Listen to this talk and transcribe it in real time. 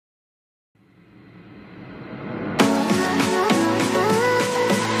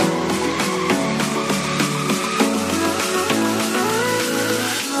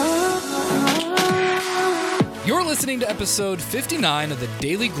listening to episode 59 of the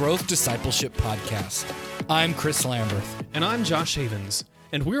Daily Growth Discipleship Podcast. I'm Chris Lamberth. And I'm Josh Havens.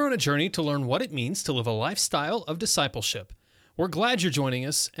 And we're on a journey to learn what it means to live a lifestyle of discipleship. We're glad you're joining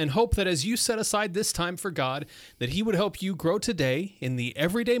us and hope that as you set aside this time for God, that He would help you grow today in the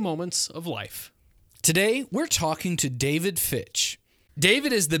everyday moments of life. Today, we're talking to David Fitch.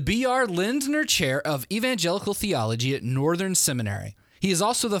 David is the B.R. Lindner Chair of Evangelical Theology at Northern Seminary. He is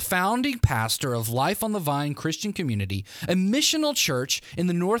also the founding pastor of Life on the Vine Christian Community, a missional church in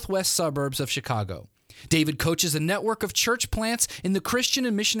the northwest suburbs of Chicago. David coaches a network of church plants in the Christian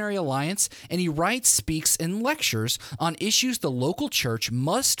and Missionary Alliance, and he writes, speaks, and lectures on issues the local church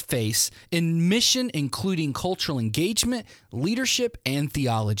must face in mission, including cultural engagement, leadership, and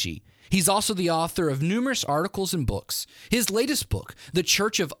theology. He's also the author of numerous articles and books. His latest book, The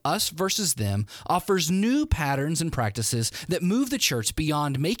Church of Us versus Them, offers new patterns and practices that move the church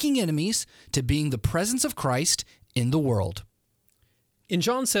beyond making enemies to being the presence of Christ in the world. In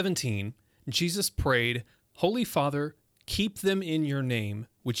John 17, Jesus prayed, "Holy Father, keep them in your name,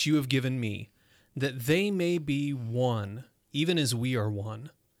 which you have given me, that they may be one, even as we are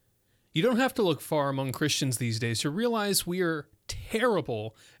one." You don't have to look far among Christians these days to realize we are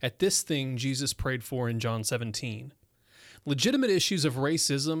terrible at this thing Jesus prayed for in John 17. Legitimate issues of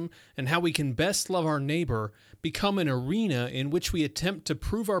racism and how we can best love our neighbor become an arena in which we attempt to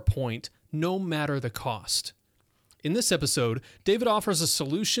prove our point no matter the cost. In this episode, David offers a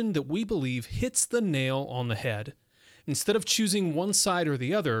solution that we believe hits the nail on the head. Instead of choosing one side or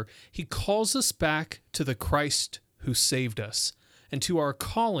the other, he calls us back to the Christ who saved us and to our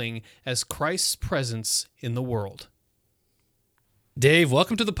calling as Christ's presence in the world. Dave,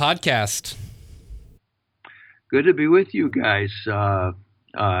 welcome to the podcast. Good to be with you guys.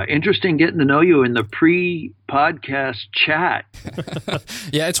 Interesting getting to know you in the pre-podcast chat.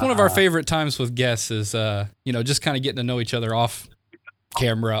 Yeah, it's one of our favorite times with guests is, just kind of getting to know each other off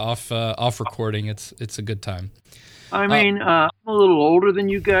camera, off recording. It's a good time. I mean, I'm a little older than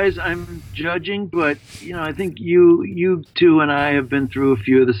you guys, I'm judging, but, I think you two and I have been through a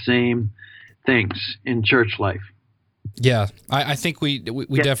few of the same things in church life. Yeah, I think we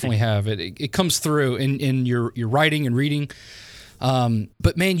definitely have. It comes through in your writing and reading.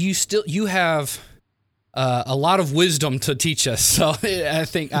 But man, you have a lot of wisdom to teach us. So I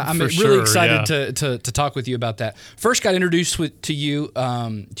think I'm really excited to talk with you about that. First got introduced to you,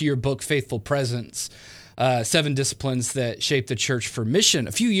 to your book, Faithful Presence, 7 Disciplines That Shape the Church for Mission.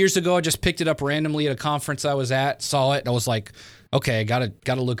 A few years ago, I just picked it up randomly at a conference I was at, saw it, and I was like, okay, I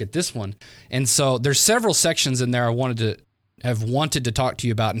gotta look at this one. And so there's several sections in there I wanted to talk to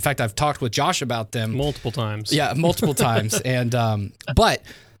you about. In fact, I've talked with Josh about them Multiple times. Yeah, multiple times. And but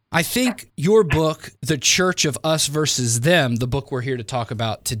I think your book, The Church of Us versus Them, the book we're here to talk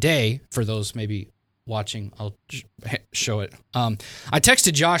about today, for those maybe watching, I'll show it. I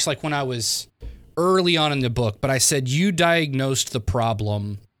texted Josh like when I was early on in the book, but I said, you diagnosed the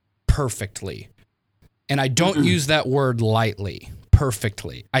problem perfectly. And I don't use that word lightly,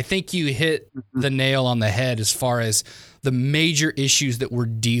 perfectly. I think you hit the nail on the head as far as the major issues that we're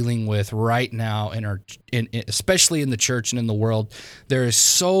dealing with right now especially in the church and in the world. There is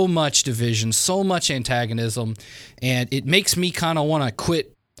so much division, so much antagonism, and it makes me kind of want to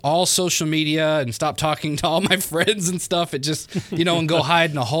quit all social media and stop talking to all my friends and stuff. It just, and go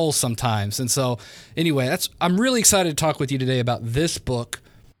hide in a hole sometimes. And so anyway, I'm really excited to talk with you today about this book.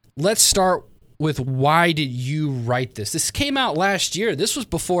 Let's start with why did you write this? This came out last year. This was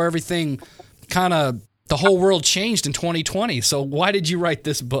before everything the whole world changed in 2020. So why did you write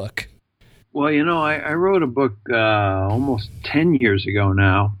this book? Well, I wrote a book almost 10 years ago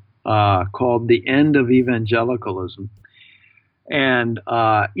now called The End of Evangelicalism. And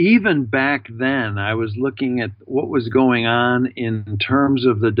even back then, I was looking at what was going on in terms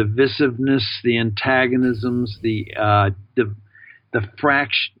of the divisiveness, the antagonisms, the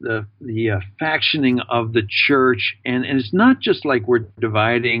factioning of the church, and it's not just like we're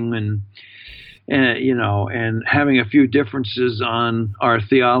dividing and having a few differences on our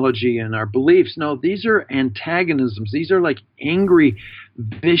theology and our beliefs. No, these are antagonisms. These are like angry,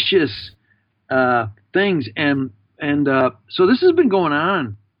 vicious things, and so this has been going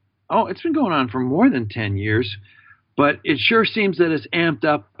on. Oh, it's been going on for more than 10 years. But it sure seems that it's amped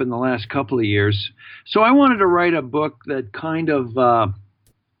up in the last couple of years. So I wanted to write a book that kind of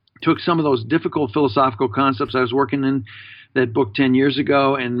took some of those difficult philosophical concepts I was working in that book 10 years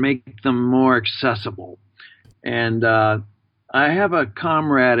ago and make them more accessible. And I have a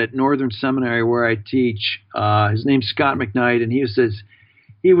comrade at Northern Seminary where I teach. His name's Scott McKnight, and he says,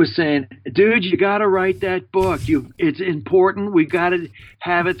 he was saying, dude, you got to write that book. It's important. We got to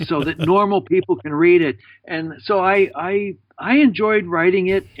have it so that normal people can read it. And so I enjoyed writing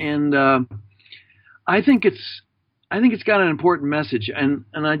it, and I think it's got an important message, and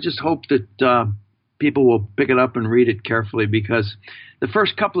I just hope that people will pick it up and read it carefully, because the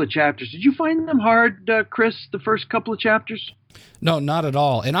first couple of chapters, did you find them hard, Chris, the first couple of chapters? No, not at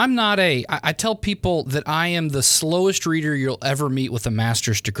all. And I tell people that I am the slowest reader you'll ever meet with a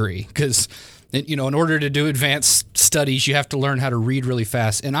master's degree, because, in order to do advanced studies, you have to learn how to read really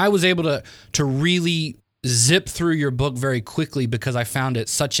fast. And I was able to really zip through your book very quickly because I found it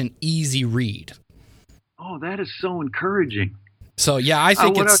such an easy read. Oh, that is so encouraging. So, yeah, I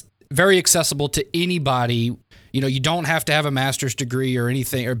think it's very accessible to anybody. You don't have to have a master's degree or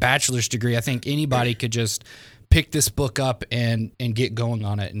anything, or bachelor's degree. I think anybody could just pick this book up and get going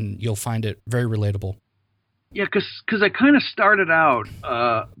on it, and you'll find it very relatable. Yeah, because I kind of started out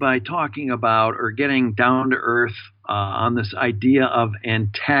by talking about, or getting down to earth on this idea of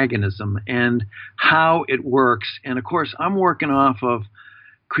antagonism and how it works. And of course, I'm working off of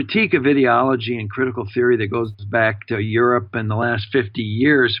critique of ideology and critical theory that goes back to Europe in the last 50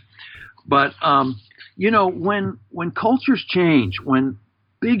 years. But when cultures change, when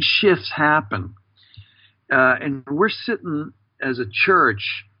big shifts happen, and we're sitting as a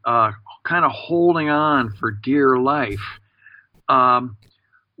church, kind of holding on for dear life,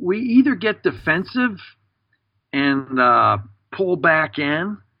 we either get defensive and pull back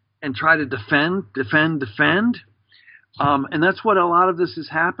in and try to defend, and that's what a lot of this has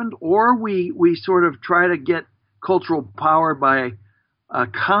happened, or we sort of try to get cultural power by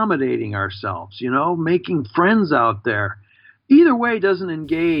accommodating ourselves, making friends out there. Either way doesn't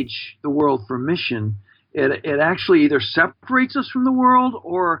engage the world for mission. It actually either separates us from the world,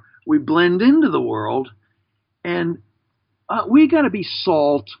 or we blend into the world. And we got to be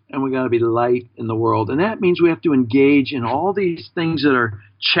salt, and we got to be light in the world. And that means we have to engage in all these things that are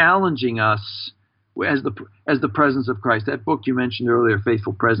challenging us as the presence of Christ. That book you mentioned earlier,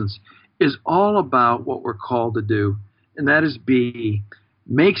 Faithful Presence, is all about what we're called to do. And that is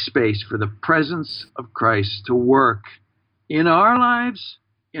make space for the presence of Christ to work in our lives,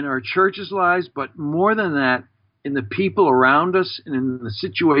 in our churches' lives, but more than that, in the people around us and in the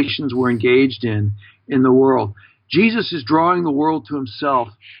situations we're engaged in the world. Jesus is drawing the world to himself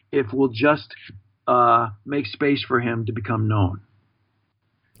if we'll just make space for him to become known.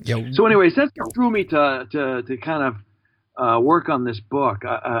 Yeah. So anyways, that's what drew me to kind of work on this book.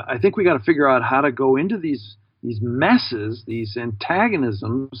 I think we got to figure out how to go into these messes, these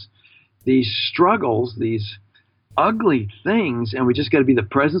antagonisms, these struggles, these ugly things, and we just got to be the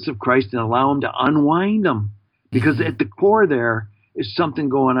presence of Christ and allow him to unwind them, because at the core there is something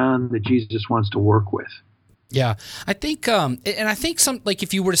going on that Jesus wants to work with. Yeah, I think,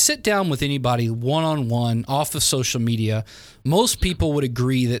 if you were to sit down with anybody one-on-one off of social media, most people would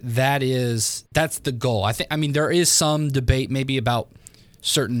agree that's the goal. I mean, there is some debate maybe about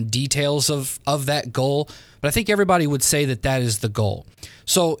certain details of that goal, but I think everybody would say that is the goal.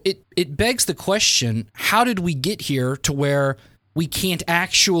 So it begs the question, how did we get here to where we can't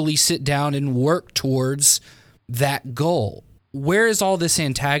actually sit down and work towards that goal? Where is all this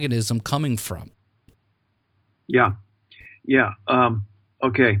antagonism coming from? Yeah.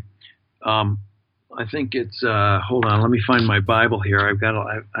 Okay. I think it's. Hold on. Let me find my Bible here. I've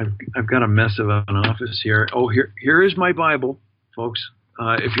got a mess of an office here. Oh, here is my Bible, folks.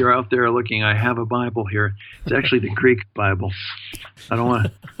 If you're out there looking, I have a Bible here. It's actually the Greek Bible. I don't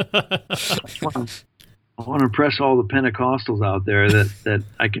want to. I want to impress all the Pentecostals out there that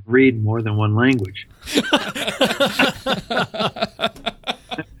I can read more than one language.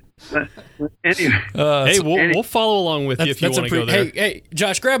 Anyway, we'll follow along with you if you want to go there. Hey,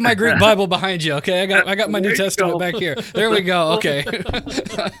 Josh, grab my Greek Bible behind you. Okay, I got my New Testament back here. There we go. Okay,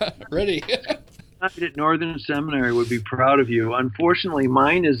 ready. At Northern Seminary would be proud of you. Unfortunately,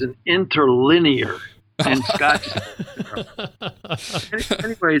 mine is an interlinear and Scotch.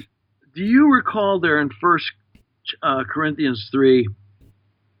 Anyways, do you recall there in 1 Corinthians 3,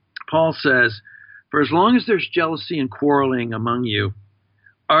 Paul says, "For as long as there's jealousy and quarreling among you,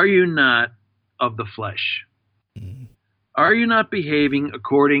 are you not of the flesh? Are you not behaving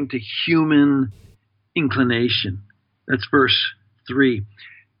according to human inclination?" That's verse 3.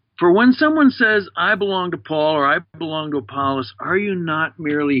 "For when someone says, 'I belong to Paul' or 'I belong to Apollos,' are you not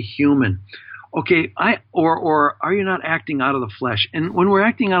merely human?" Okay, or are you not acting out of the flesh? And when we're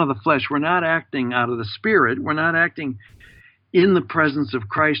acting out of the flesh, we're not acting out of the Spirit. We're not acting in the presence of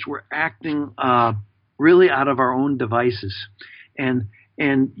Christ. We're acting really out of our own devices. And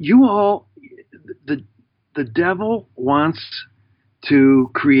you all, the devil wants to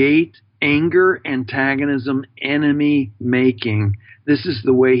create anger, antagonism, enemy making. This is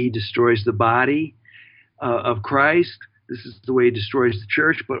the way he destroys the body of Christ. This is the way he destroys the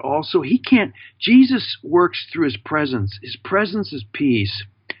church. But also, Jesus works through his presence. His presence is peace.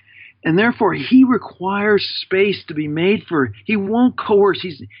 And therefore, he requires space to be made for. He won't coerce.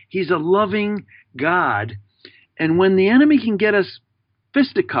 He's a loving God. And when the enemy can get us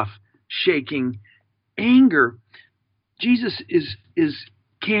fisticuff shaking, anger, Jesus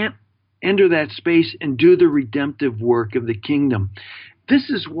can't enter that space and do the redemptive work of the kingdom. This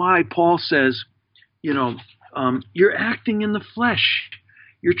is why Paul says, you're acting in the flesh.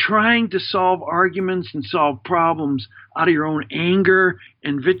 You're trying to solve arguments and solve problems out of your own anger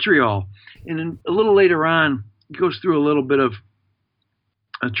and vitriol. And then a little later on, he goes through a little bit of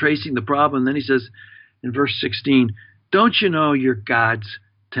tracing the problem. Then he says in verse 16, don't you know you're God's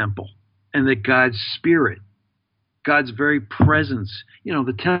temple and that God's spirit, God's very presence,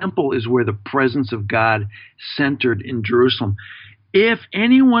 the temple is where the presence of God centered in Jerusalem. If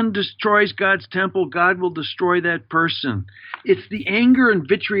anyone destroys God's temple, God will destroy that person. It's the anger and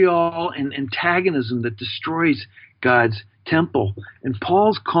vitriol and antagonism that destroys God's temple. And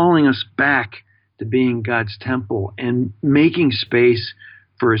Paul's calling us back to being God's temple and making space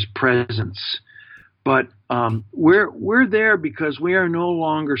for his presence. But we're there because we are no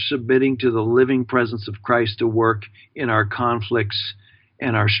longer submitting to the living presence of Christ to work in our conflicts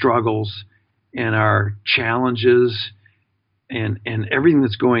and our struggles and our challenges and everything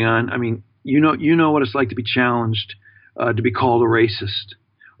that's going on. I mean, you know what it's like to be challenged, to be called a racist,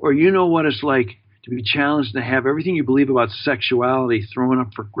 or you know what it's like to be challenged to have everything you believe about sexuality thrown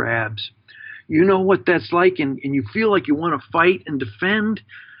up for grabs. You know what that's like, and you feel like you want to fight and defend.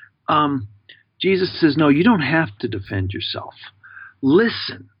 Jesus says, no, you don't have to defend yourself.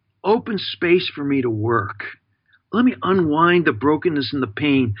 Listen, open space for me to work. Let me unwind the brokenness and the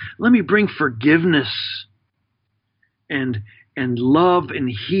pain. Let me bring forgiveness and love and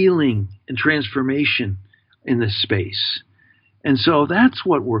healing and transformation in this space. And so that's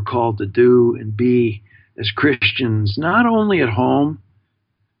what we're called to do and be as Christians, not only at home,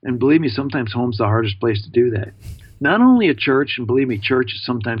 and believe me, sometimes home's the hardest place to do that. Not only at church, and believe me, church is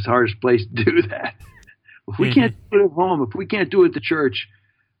sometimes the hardest place to do that. If we can't do it at home, if we can't do it at the church,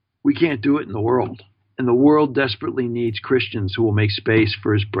 we can't do it in the world. And the world desperately needs Christians who will make space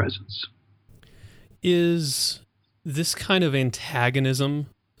for his presence. Is this kind of antagonism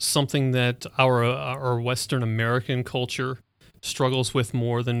something that our Western American culture struggles with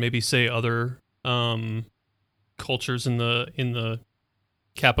more than maybe, say, other cultures in the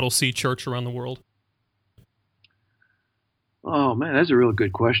capital C church around the world? Oh, man, that's a really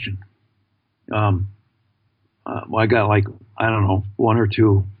good question. Well, I got one or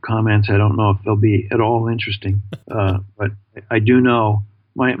two comments. I don't know if they'll be at all interesting, but I do know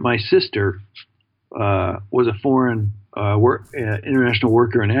my sister was a foreign international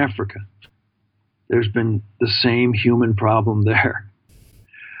worker in Africa. There's been the same human problem there.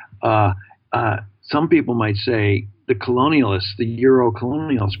 Some people might say the colonialists, the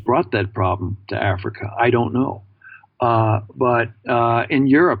Euro-colonialists, brought that problem to Africa. I don't know. But in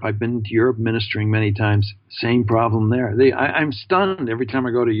Europe, I've been to Europe ministering many times, same problem there. I'm stunned every time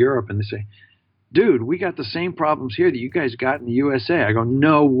I go to Europe and they say, dude, we got the same problems here that you guys got in the USA. I go,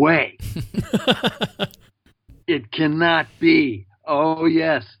 no way. It cannot be. Oh,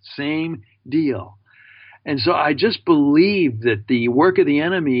 yes, same deal. And so I just believe that the work of the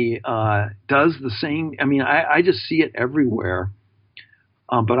enemy does the same. I mean, I just see it everywhere.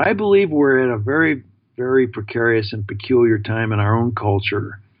 But I believe we're at a very, very precarious and peculiar time in our own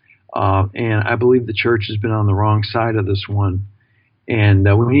culture. And I believe the church has been on the wrong side of this one. And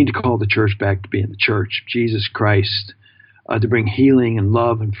we need to call the church back to being the church, Jesus Christ, to bring healing and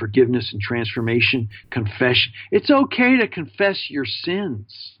love and forgiveness and transformation, confession. It's okay to confess your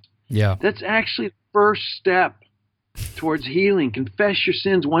sins. Yeah. That's actually the first step towards healing. Confess your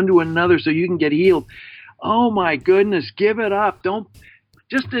sins one to another so you can get healed. Oh, my goodness, give it up. Don't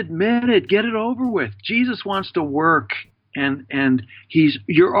just admit it. Get it over with. Jesus wants to work, and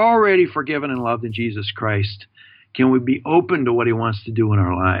you're already forgiven and loved in Jesus Christ. Can we be open to what he wants to do in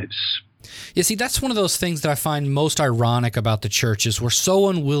our lives? You see, that's one of those things that I find most ironic about the church is we're so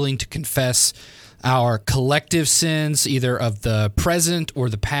unwilling to confess our collective sins, either of the present or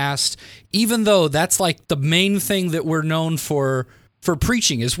the past, even though that's like the main thing that we're known for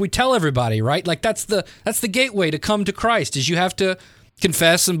preaching is we tell everybody, right? Like that's the gateway to come to Christ is you have to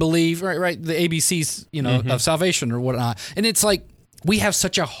confess and believe, right? The ABCs, of salvation or whatnot. And it's like we have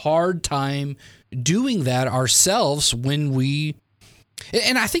such a hard time doing that ourselves when we,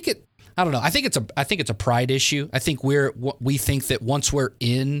 and I think I don't know. I think it's a pride issue. I think we think that once we're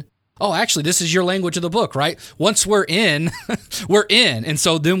in. Oh, actually, this is your language of the book, right? Once we're in, we're in, and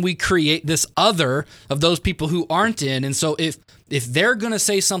so then we create this other of those people who aren't in, and so if they're going to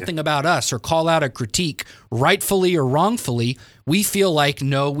say something about us or call out a critique, rightfully or wrongfully, we feel like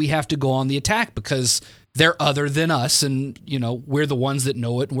no, we have to go on the attack because they're other than us, and we're the ones that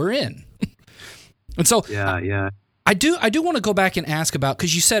know it, and we're in. And so, yeah. I do want to go back and ask about,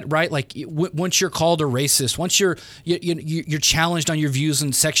 because you said, right, like once you're called a racist, once you're challenged on your views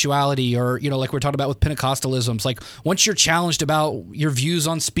on sexuality, or like we're talking about with Pentecostalisms, like once you're challenged about your views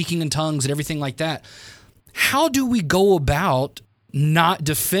on speaking in tongues and everything like that, how do we go about not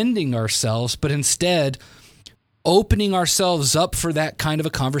defending ourselves, but instead opening ourselves up for that kind of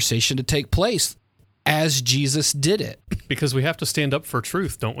a conversation to take place as Jesus did it? Because we have to stand up for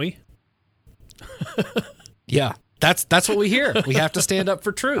truth, don't we? Yeah. That's what we hear. We have to stand up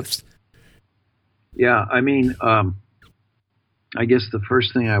for truth. Yeah, I mean, I guess the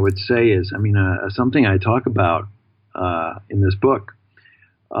first thing I would say is, something I talk about in this book,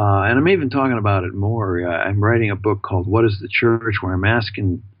 and I'm even talking about it more. I'm writing a book called "What is the Church?" where I'm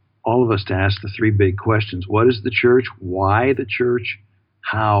asking all of us to ask the three big questions: What is the church? Why the church?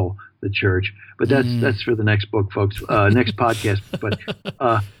 How the church? But that's for the next book, folks. Next podcast. But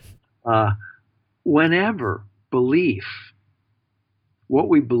whenever what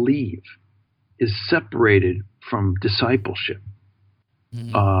we believe is separated from discipleship.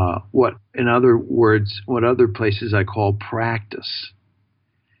 What other places I call practice.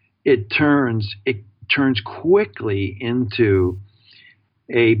 It turns quickly into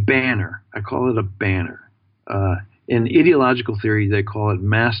a banner. I call it a banner. In ideological theory, they call it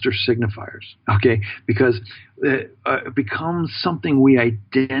master signifiers. Okay, because it becomes something we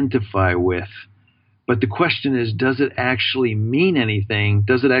identify with. But the question is, does it actually mean anything?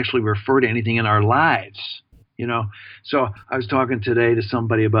 Does it actually refer to anything in our lives? So I was talking today to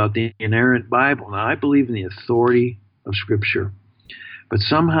somebody about the inerrant Bible. Now, I believe in the authority of Scripture. But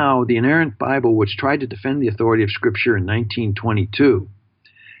somehow the inerrant Bible, which tried to defend the authority of Scripture in 1922,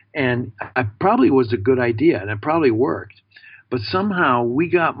 and it probably was a good idea, and it probably worked. But somehow we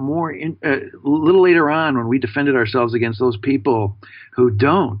got more, a little later on when we defended ourselves against those people who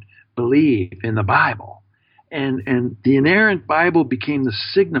don't believe in the Bible. And the inerrant Bible became the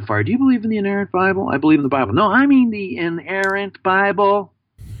signifier. Do you believe in the inerrant Bible? I believe in the Bible. No, I mean the inerrant Bible.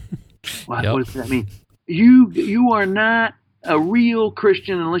 What does that mean? You are not a real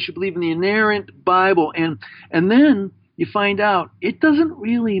Christian unless you believe in the inerrant Bible. And then you find out it doesn't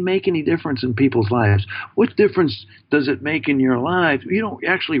really make any difference in people's lives. What difference does it make in your life? You don't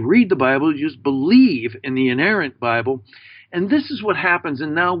actually read the Bible. You just believe in the inerrant Bible. And this is what happens,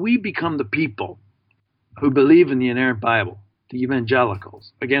 and now we become the people who believe in the inerrant Bible, the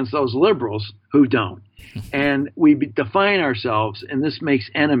evangelicals, against those liberals who don't. And we define ourselves, and this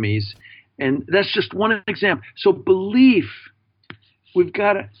makes enemies. And that's just one example. So belief, we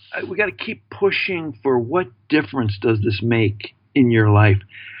got to keep pushing for what difference does this make in your life.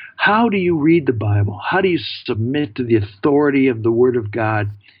 How do you read the Bible? How do you submit to the authority of the Word of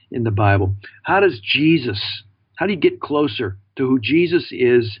God in the Bible? How do you get closer to who Jesus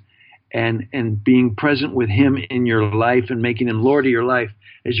is and being present with Him in your life and making Him Lord of your life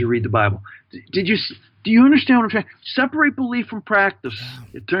as you read the Bible? Do you understand what I'm saying? Separate belief from practice.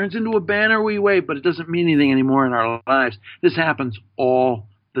 It turns into a banner we wave, but it doesn't mean anything anymore in our lives. This happens all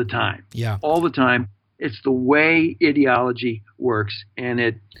the time. Yeah. All the time. It's the way ideology works, and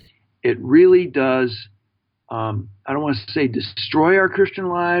it really does, I don't want to say destroy our Christian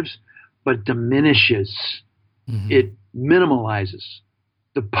lives, but diminishes. It minimalizes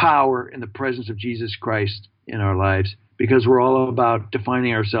the power and the presence of Jesus Christ in our lives because we're all about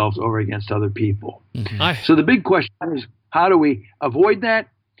defining ourselves over against other people. So the big question is, how do we avoid that?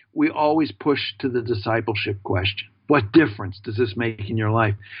 We always push to the discipleship question. What difference does this make in your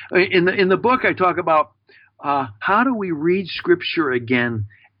life? In the book, I talk about how do we read Scripture again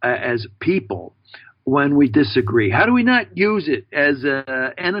as people when we disagree? How do we not use it as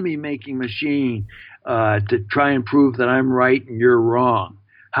an enemy-making machine to try and prove that I'm right and you're wrong?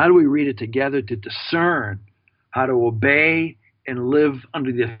 How do we read it together to discern how to obey and live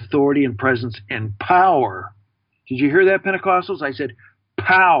under the authority and presence and power? Did you hear that, Pentecostals? I said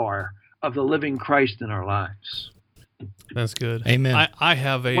power of the living Christ in our lives. That's good. Amen. I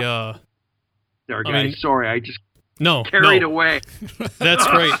have a... sorry, I just No, carried away. That's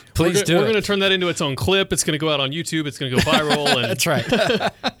great. Please do. We're going to turn that into its own clip. It's going to go out on YouTube. It's going to go viral. And That's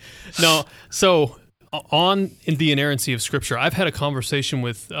right. No, so on in the inerrancy of Scripture, I've had a conversation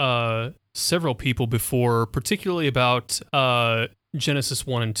with several people before, particularly about Genesis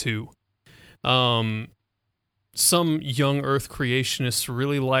 1 and 2. Some young earth creationists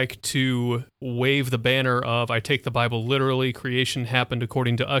really like to wave the banner of, I take the Bible literally, creation happened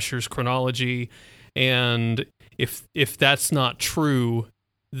according to Ussher's chronology, and if that's not true,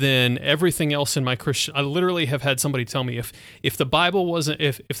 then everything else in my Christian... I literally have had somebody tell me, if the Bible wasn't...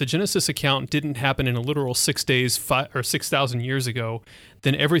 If the Genesis account didn't happen in a literal 6 days, 6,000 years ago,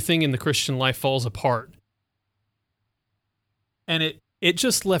 then everything in the Christian life falls apart. And it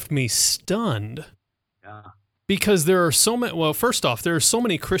just left me stunned. Yeah. Because there are so many... Well, first off, there are so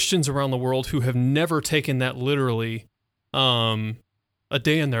many Christians around the world who have never taken that literally a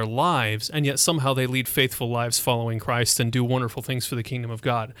day in their lives, and yet somehow they lead faithful lives following Christ and do wonderful things for the kingdom of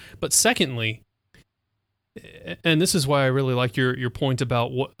God. But secondly, and this is why I really like your point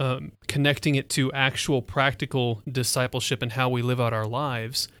about connecting it to actual practical discipleship and how we live out our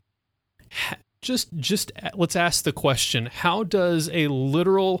lives, just let's ask the question, how does a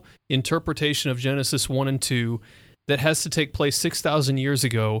literal interpretation of Genesis 1 and 2 that has to take place 6,000 years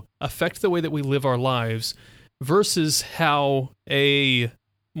ago affect the way that we live our lives versus how a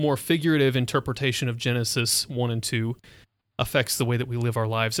more figurative interpretation of Genesis 1 and 2 affects the way that we live our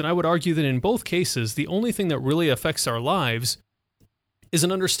lives? And I would argue that in both cases, the only thing that really affects our lives is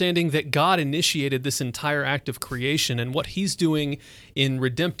an understanding that God initiated this entire act of creation, and what he's doing in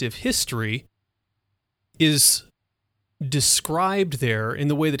redemptive history is described there in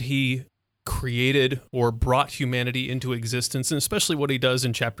the way that he created or brought humanity into existence, and especially what he does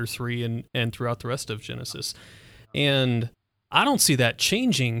in chapter 3 and throughout the rest of Genesis. And I don't see that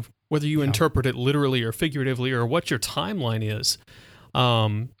changing whether you interpret it literally or figuratively or what your timeline is.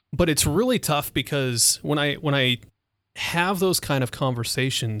 But it's really tough because when I have those kind of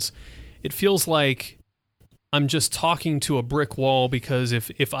conversations, it feels like I'm just talking to a brick wall, because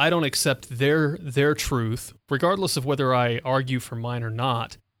if I don't accept their truth, regardless of whether I argue for mine or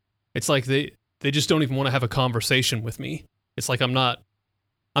not, it's like they just don't even want to have a conversation with me. It's like I'm not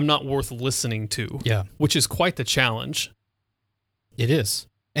worth listening to. Yeah. Which is quite the challenge. It is.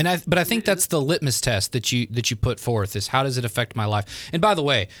 But I think that's the litmus test that you put forth, is how does it affect my life? And by the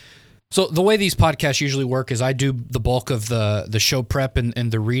way, so the way these podcasts usually work is I do the bulk of the show prep and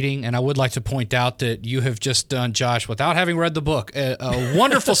the reading, and I would like to point out that you have just done, Josh, without having read the book, a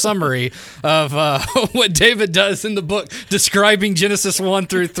wonderful summary of what David does in the book, describing Genesis 1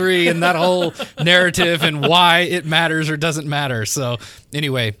 through 3 and that whole narrative and why it matters or doesn't matter. So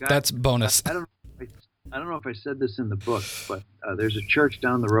anyway, that's bonus. I don't know if I said this in the book, but there's a church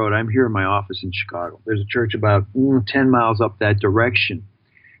down the road. I'm here in my office in Chicago. There's a church about 10 miles up that direction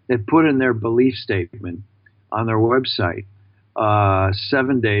that put in their belief statement on their website,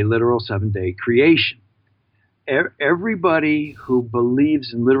 7-day, literal 7-day creation. Everybody who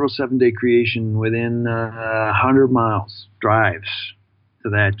believes in literal 7-day creation within 100 miles drives to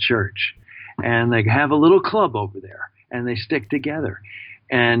that church. And they have a little club over there, and they stick together.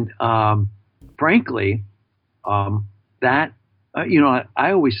 And frankly, I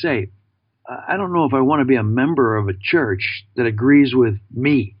always say, I don't know if I want to be a member of a church that agrees with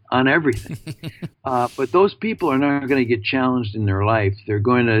me on everything. But those people are not going to get challenged in their life. They're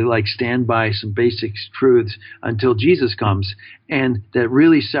going to stand by some basic truths until Jesus comes, and that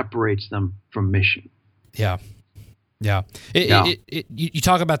really separates them from mission. Yeah. Yeah. You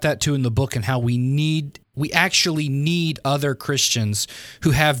talk about that too in the book, and how we actually need other Christians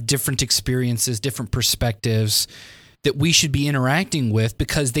who have different experiences, different perspectives that we should be interacting with,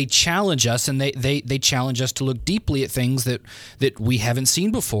 because they challenge us, and they challenge us to look deeply at things that we haven't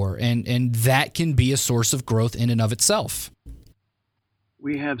seen before. And that can be a source of growth in and of itself.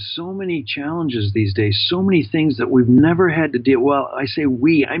 We have so many challenges these days, so many things that we've never had to deal with. Well, I say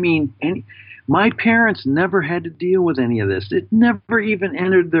we, I mean, my parents never had to deal with any of this. It never even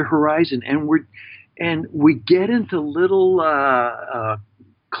entered their horizon. And we get into little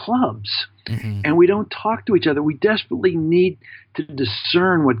clubs, and we don't talk to each other. We desperately need to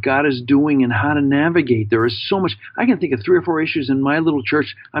discern what God is doing and how to navigate. There is so much. I can think of 3 or 4 issues in my little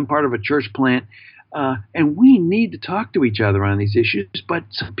church. I'm part of a church plant, and we need to talk to each other on these issues, but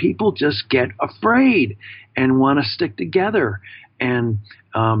some people just get afraid and want to stick together. And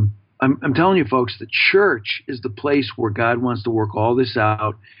I'm telling you, folks, the church is the place where God wants to work all this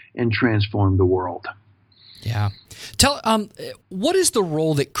out and transform the world. Yeah. What is the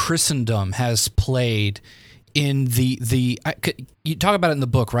role that Christendom has played in you talk about it in the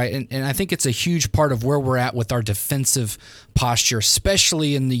book, right? And I think it's a huge part of where we're at with our defensive posture,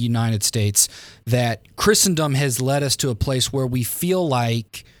 especially in the United States, that Christendom has led us to a place where we feel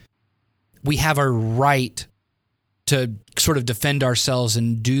like we have a right to sort of defend ourselves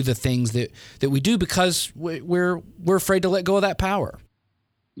and do the things that we do because we're afraid to let go of that power.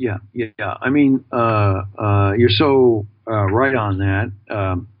 Yeah, yeah. I mean, you're so right on that.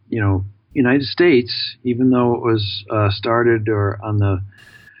 United States, even though it was started or on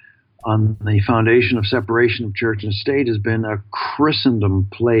the foundation of separation of church and state, has been a Christendom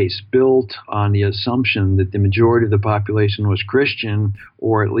place built on the assumption that the majority of the population was Christian,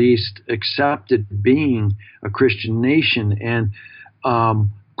 or at least accepted being a Christian nation. And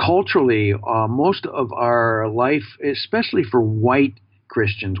culturally, most of our life, especially for white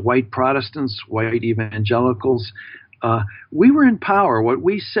Christians, white Protestants, white evangelicals, we were in power. What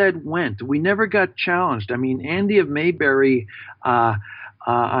we said went. We never got challenged. I mean, Andy of Mayberry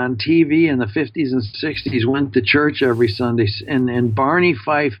on TV in the 50s and 60s went to church every Sunday, and Barney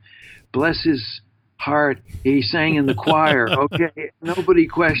Fife, bless his heart, he sang in the choir. Okay, nobody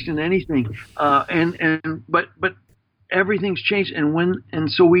questioned anything, but everything's changed,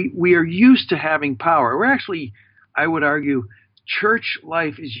 and so we are used to having power. We're actually, I would argue, church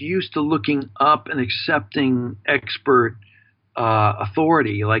life is used to looking up and accepting expert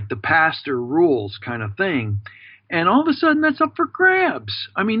authority, like the pastor rules kind of thing. And all of a sudden, that's up for grabs.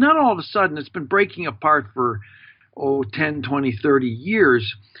 I mean, not all of a sudden. It's been breaking apart for, 10, 20, 30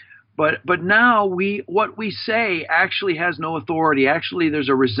 years. But now what we say actually has no authority. Actually, there's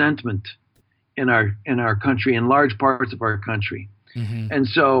a resentment in our country, in large parts of our country. Mm-hmm. And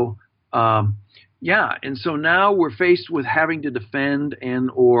so, and so now we're faced with having to defend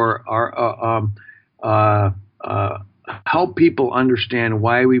help people understand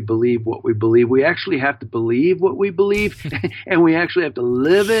why we believe what we believe. We actually have to believe what we believe, and we actually have to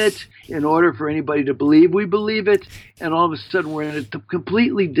live it in order for anybody to believe we believe it. And all of a sudden, we're in a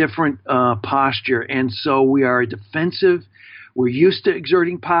completely different posture. And so we are defensive. We're used to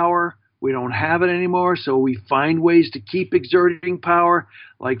exerting power. We don't have it anymore, so we find ways to keep exerting power,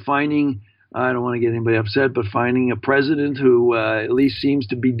 like finding, I don't want to get anybody upset, but finding a president who at least seems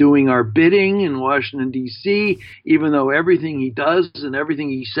to be doing our bidding in Washington, D.C., even though everything he does and everything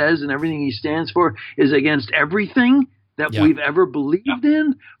he says and everything he stands for is against everything that we've ever believed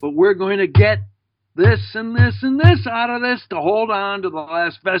in. But we're going to get this and this and this out of this to hold on to the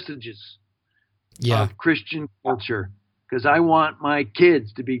last vestiges of Christian culture, because I want my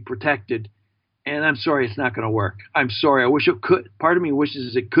kids to be protected. And I'm sorry, it's not going to work. I'm sorry. I wish it could. Part of me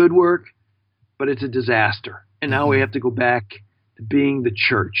wishes it could work, but it's a disaster. And now we have to go back to being the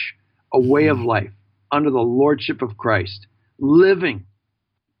church, a way of life under the lordship of Christ, living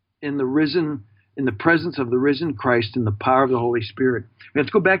in the presence of the risen Christ and the power of the Holy Spirit. We have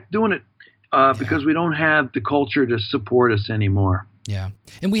to go back to doing it because we don't have the culture to support us anymore. Yeah.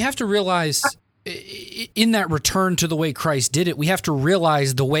 And we have to realize, in that return to the way Christ did it, we have to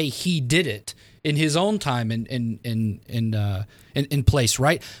realize the way he did it in his own time and in place,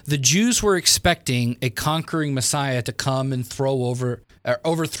 right? The Jews were expecting a conquering Messiah to come and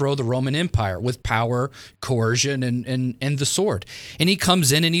overthrow the Roman Empire with power, coercion, and the sword. And he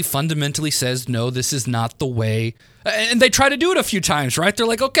comes in and he fundamentally says, no, this is not the way. And they try to do it a few times, right? They're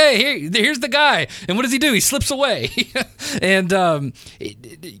like, okay, here's the guy. And what does he do? He slips away. And,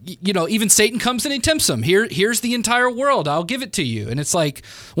 even Satan comes and he tempts him. Here's the entire world. I'll give it to you. And it's like,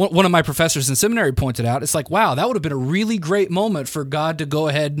 one of my professors in seminary pointed out, it's like, wow, that would have been a really great moment for God to go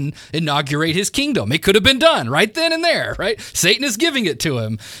ahead and inaugurate his kingdom. It could have been done right then and there, right? Satan is giving it to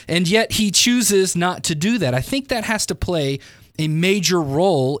him. And yet he chooses not to do that. I think that has to play a major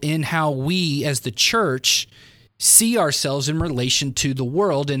role in how we as the church see ourselves in relation to the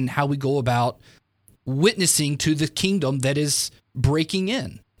world and how we go about witnessing to the kingdom that is breaking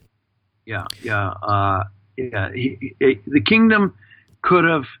in. The kingdom could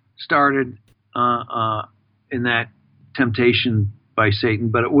have started in that temptation by Satan,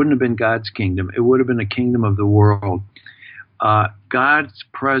 but it wouldn't have been God's kingdom. It would have been a kingdom of the world. God's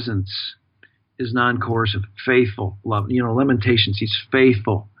presence is non-coercive, faithful, love. Lamentations, he's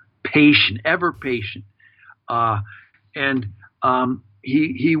faithful, patient, ever patient.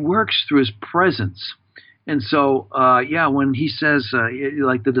 He works through his presence. And so, when he says,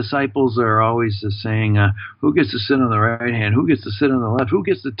 like the disciples are always saying, who gets to sit on the right hand? Who gets to sit on the left? Who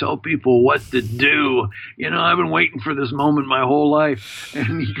gets to tell people what to do? I've been waiting for this moment my whole life.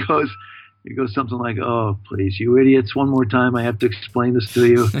 And he goes something like, oh, please, you idiots, one more time, I have to explain this to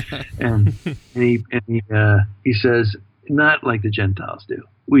you. and he says, not like the Gentiles do.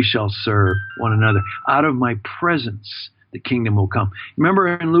 We shall serve one another. Out of my presence, the kingdom will come.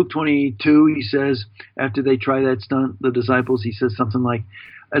 Remember in Luke 22, he says, after they try that stunt, the disciples, he says something like,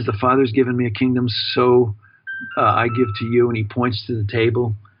 as the Father's given me a kingdom, so I give to you. And he points to the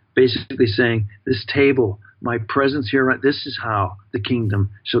table, basically saying, this table, my presence here, this is how the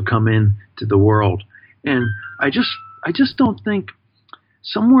kingdom shall come in to the world. And I just don't think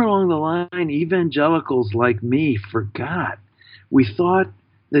somewhere along the line, evangelicals like me forgot. We thought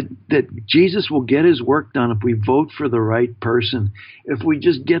that Jesus will get his work done if we vote for the right person, if we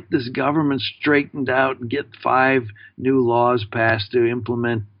just get this government straightened out and get 5 new laws passed to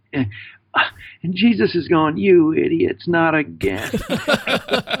implement. And Jesus is going, you idiots, not again.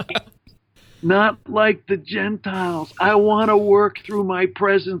 Not like the Gentiles. I want to work through my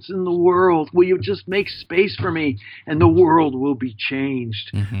presence in the world. Will you just make space for me and the world will be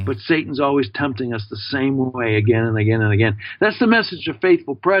changed? Mm-hmm. But Satan's always tempting us the same way again and again and again. That's the message of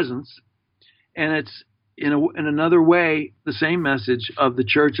faithful presence. And it's in another way the same message of the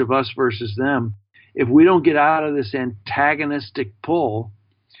church of us versus them. If we don't get out of this antagonistic pull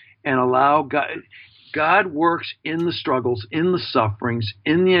and allow God works in the struggles, in the sufferings,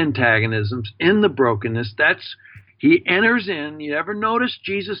 in the antagonisms, in the brokenness. He enters in. You ever notice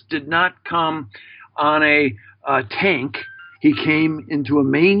Jesus did not come on a tank. He came into a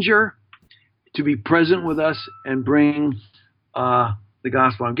manger to be present with us and bring the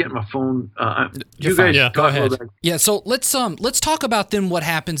gospel. I'm getting my phone. You guys, go ahead. Yeah, so let's talk about then what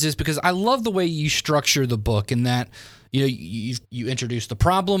happens is, because I love the way you structure the book in that you introduce the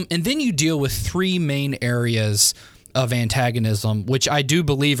problem and then you deal with 3 main areas of antagonism, which I do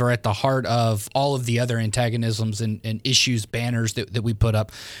believe are at the heart of all of the other antagonisms and issues banners that we put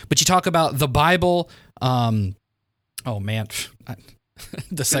up. But you talk about the Bible.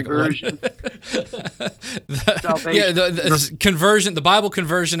 The second conversion. the conversion, the Bible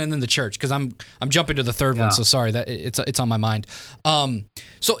conversion, and then the church. Because I'm jumping to the third one, so sorry that it's on my mind.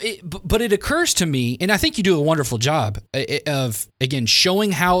 But it occurs to me, and I think you do a wonderful job of again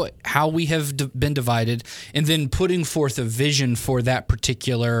showing how we have been divided, and then putting forth a vision for that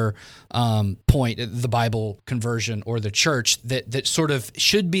particular point, the Bible conversion or the church, that sort of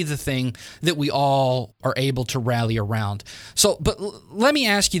should be the thing that we all are able to rally around. So, but let me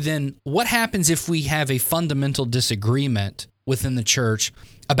ask you then, what happens if we have a fundamental disagreement within the church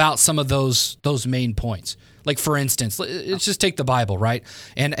about some of those main points? Like, for instance, let's just take the Bible, right?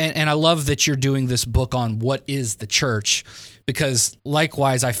 And I love that you're doing this book on what is the church, because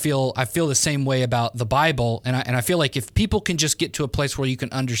likewise, I feel the same way about the Bible, and I feel like if people can just get to a place where you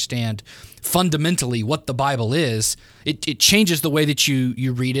can understand fundamentally what the Bible is, it changes the way that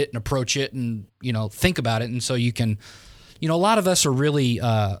you read it and approach it and think about it, and so you can, a lot of us are really.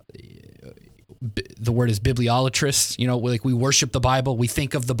 The word is bibliolatrists. Like we worship the Bible. We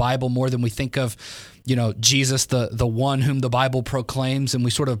think of the Bible more than we think of, Jesus, the one whom the Bible proclaims, and we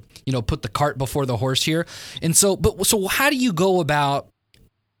sort of, put the cart before the horse here. And so how do you go about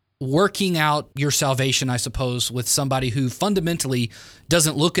working out your salvation, I suppose, with somebody who fundamentally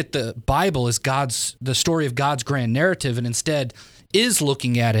doesn't look at the Bible as the story of God's grand narrative, and instead is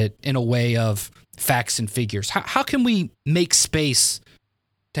looking at it in a way of facts and figures? How can we make space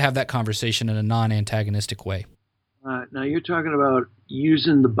to have that conversation in a non-antagonistic way? Now you're talking about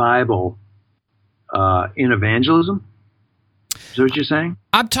using the Bible in evangelism? Is that what you're saying?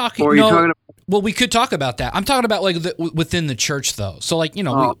 I'm talking. Or are you talking about? Well, we could talk about that. I'm talking about like within the church, though. So, like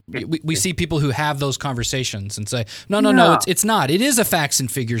we see people who have those conversations and say, no, it's not. It is a facts and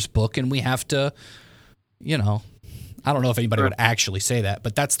figures book, and we have to, I don't know if anybody would actually say that,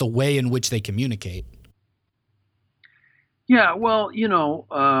 but that's the way in which they communicate. Yeah, well,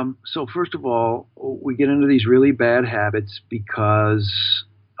 so first of all, we get into these really bad habits because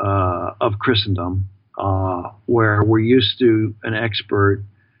of Christendom, where we're used to an expert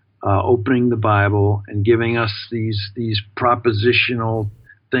opening the Bible and giving us these propositional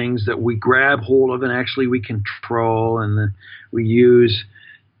things that we grab hold of and actually we control and we use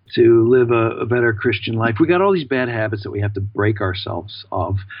to live a better Christian life. We got all these bad habits that we have to break ourselves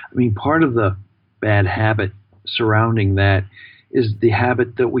of. I mean, part of the bad habit surrounding that is the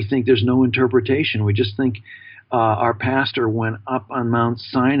habit that we think there's no interpretation. We just think our pastor went up on Mount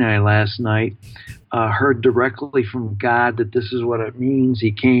Sinai last night, heard directly from God that this is what it means.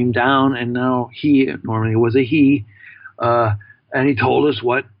 He came down, and now normally it was a he, and he told us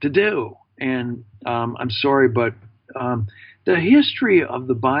what to do. And I'm sorry, but the history of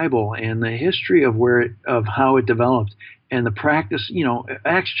the Bible and the history of of how it developed and the practice,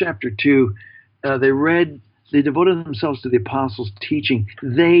 Acts chapter 2, they devoted themselves to the apostles' teaching.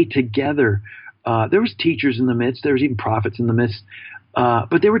 They together, there was teachers in the midst, there was even prophets in the midst,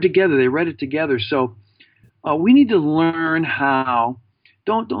 but they were together. They read it together. So we need to learn how.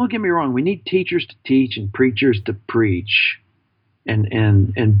 Don't get me wrong. We need teachers to teach and preachers to preach,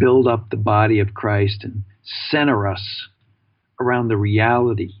 and build up the body of Christ and center us around the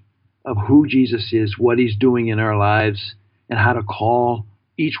reality of who Jesus is, what he's doing in our lives, and how to call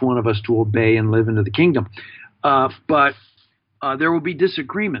each one of us to obey and live into the kingdom. But there will be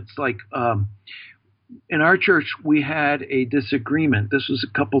disagreements. Like in our church, we had a disagreement. This was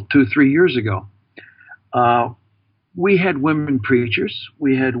 2-3 years ago. We had women preachers.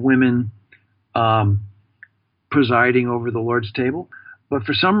 We had women presiding over the Lord's table. But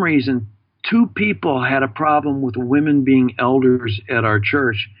for some reason, 2 people had a problem with women being elders at our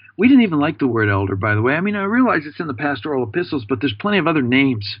church. We didn't even like the word elder, by the way. I mean, I realize it's in the pastoral epistles, but there's plenty of other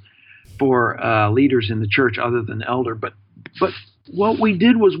names for leaders in the church other than elder. But what we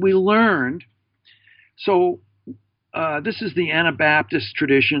did was we learned. So this is the Anabaptist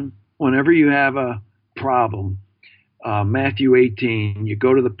tradition. Whenever you have a problem, Matthew 18, you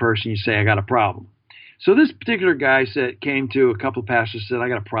go to the person, you say, I got a problem. So this particular guy came to a couple of pastors and said, I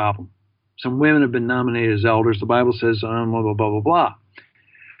got a problem. Some women have been nominated as elders. The Bible says, blah, blah, blah, blah, blah.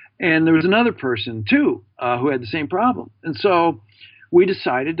 And there was another person, too, who had the same problem. And so we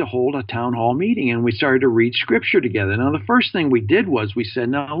decided to hold a town hall meeting, and we started to read Scripture together. Now, the first thing we did was we said,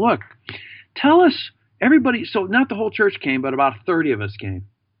 now, look, tell us, everybody, so not the whole church came, but about 30 of us came.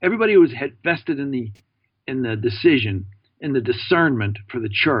 Everybody who had vested in the decision, in the discernment for the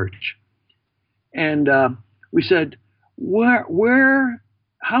church. And we said,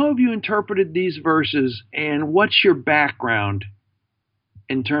 how have you interpreted these verses, and what's your background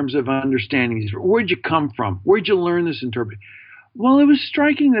in terms of understanding these? Where'd you come from? Where'd you learn this interpretation? Well, it was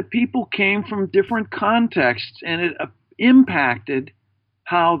striking that people came from different contexts, and it impacted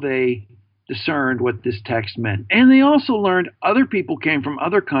how they discerned what this text meant. And they also learned other people came from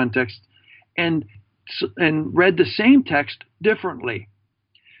other contexts and read the same text differently.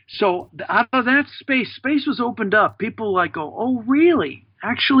 So out of that space was opened up. People go, oh, really?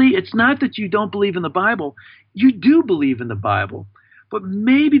 Actually, it's not that you don't believe in the Bible. You do believe in the Bible. But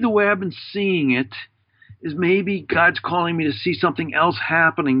maybe the way I've been seeing it is maybe God's calling me to see something else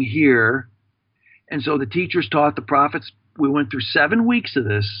happening here. And so the teachers taught, the prophets. We went through 7 weeks of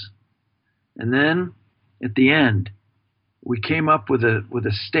this. And then at the end, we came up with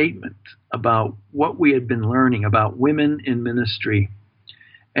a statement about what we had been learning about women in ministry.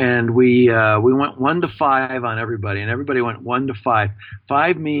 And we went 1 to 5 on everybody, and everybody went 1 to 5.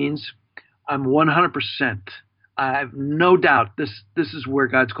 5 means I'm 100%. I have no doubt this is where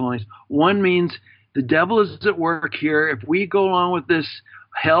God's calling us. 1 means the devil is at work here. If we go along with this,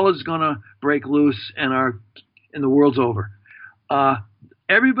 hell is going to break loose, and the world's over.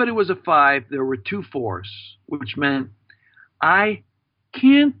 Everybody was a 5. There were 2 4s, which meant I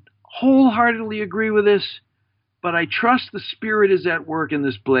can't wholeheartedly agree with this, but I trust the Spirit is at work in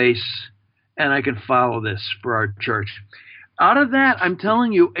this place, and I can follow this for our church. Out of that, I'm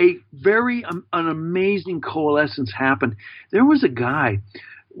telling you, an amazing coalescence happened. There was a guy,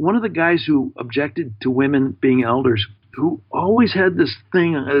 one of the guys who objected to women being elders, who always had this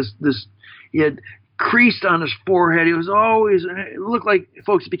thing, he had creased on his forehead. He was always, it looked like,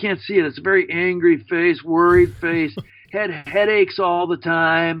 folks, if you can't see it, it's a very angry face, worried face, had headaches all the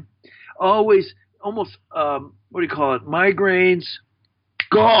time, always almost, migraines,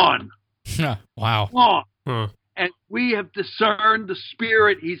 gone. Wow. Gone. Huh. And we have discerned the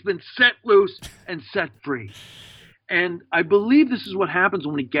Spirit. He's been set loose and set free. And I believe this is what happens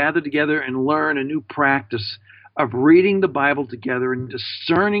when we gather together and learn a new practice of reading the Bible together and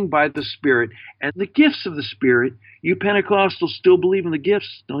discerning by the Spirit and the gifts of the Spirit. You Pentecostals still believe in the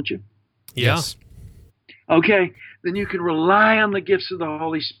gifts, don't you? Yeah. Yes. Okay, then you can rely on the gifts of the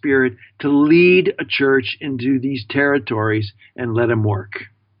Holy Spirit to lead a church into these territories and let Him work.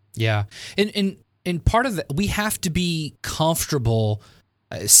 Yeah. And part of that, we have to be comfortable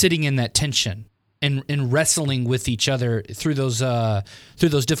sitting in that tension and wrestling with each other through those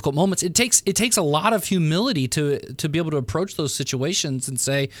difficult moments. It takes a lot of humility to be able to approach those situations and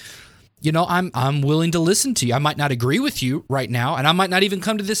say, I'm willing to listen to you. I might not agree with you right now, and I might not even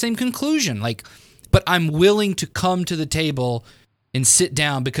come to the same conclusion. But I'm willing to come to the table and sit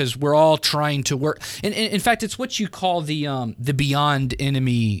down because we're all trying to work. And in fact, it's what you call the beyond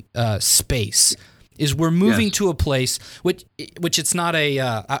enemy space. Is we're moving to a place which it's not a.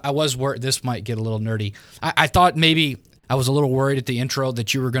 I was worried. This might get a little nerdy. I thought maybe I was a little worried at the intro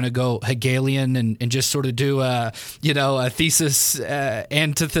that you were going to go Hegelian and just sort of do a thesis,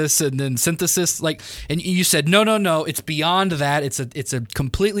 antithesis, and then synthesis. And you said no. It's beyond that. It's a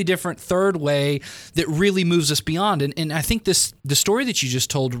completely different third way that really moves us beyond. And I think the story that you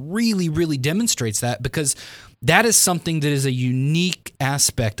just told really, really demonstrates that, because that is something that is a unique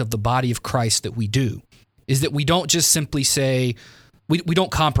aspect of the body of Christ that we do, is that we don't just simply say, we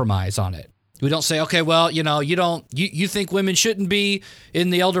don't compromise on it. We don't say, okay, well, you think women shouldn't be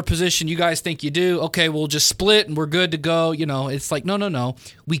in the elder position. You guys think you do. Okay, we'll just split and we're good to go. It's like, no.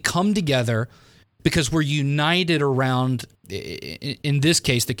 We come together because we're united around, in this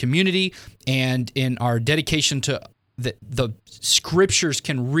case, the community, and in our dedication to the scriptures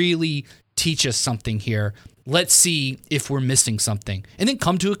can really teach us something here. Let's see if we're missing something, and then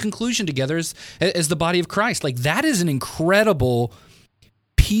come to a conclusion together as the body of Christ. Like, that is an incredible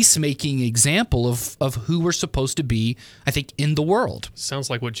peacemaking example of who we're supposed to be, I think, in the world. Sounds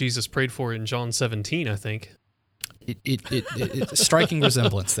like what Jesus prayed for in John 17, I think. It striking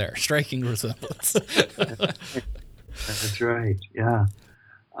resemblance there. Striking resemblance. That's right. Yeah.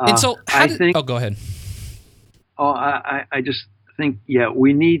 And so, go ahead. I just think,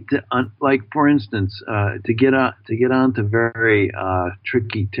 we need to, like, for instance, to get on to very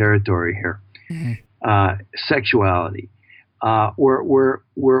tricky territory here, sexuality.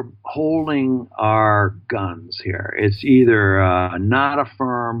 We're holding our guns here. It's either not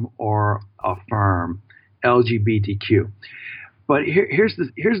affirm or affirm LGBTQ. But here's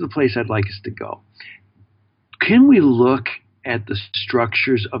the place I'd like us to go. Can we look at the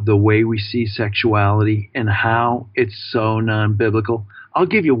structures of the way we see sexuality and how it's so non-biblical? I'll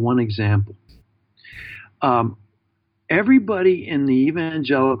give you one example. Everybody in the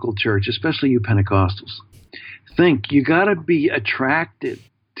evangelical church, especially you Pentecostals, think you got to be attracted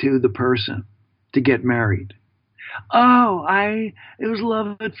to the person to get married. It was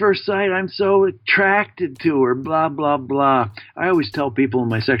love at first sight. I'm so attracted to her, blah, blah, blah. I always tell people in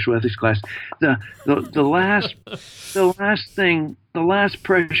my sexual ethics class, the last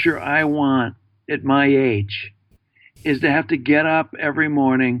pressure I want at my age is to have to get up every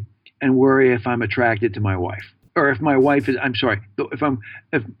morning and worry if I'm attracted to my wife, or if my wife is,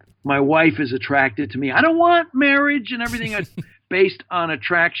 if my wife is attracted to me. I don't want marriage and everything that's based on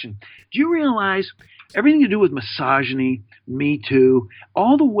attraction. Do you realize everything to do with misogyny, Me Too,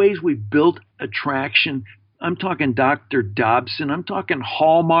 all the ways we built attraction? I'm talking Dr. Dobson. I'm talking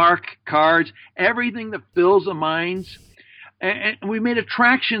Hallmark cards, everything that fills the minds. And we made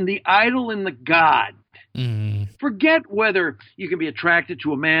attraction the idol and the god. Mm. Forget whether you can be attracted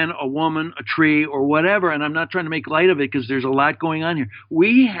to a man, a woman, a tree, or whatever. And I'm not trying to make light of it because there's a lot going on here.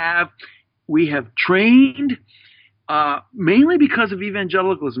 We have trained, mainly because of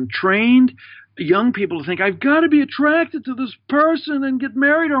evangelicalism, trained young people to think, I've got to be attracted to this person and get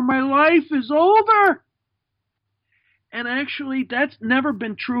married or my life is over. And actually, that's never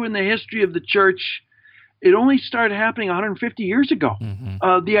been true in the history of the church. It only started happening 150 years ago.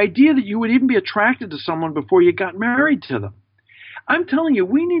 Mm-hmm. The idea that you would even be attracted to someone before you got married to them. I'm telling you,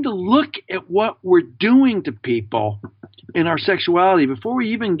 we need to look at what we're doing to people in our sexuality before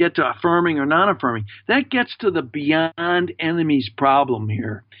we even get to affirming or non-affirming. That gets to the beyond enemies problem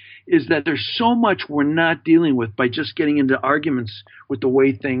here, is that there's so much we're not dealing with by just getting into arguments with the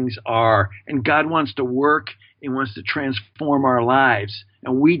way things are. And God wants to work and wants to transform our lives.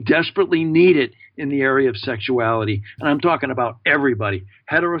 And we desperately need it in the area of sexuality. And I'm talking about everybody,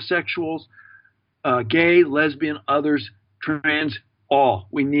 heterosexuals, gay, lesbian, others, trans, all.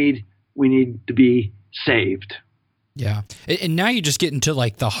 We need to be saved. Yeah. And now you just get into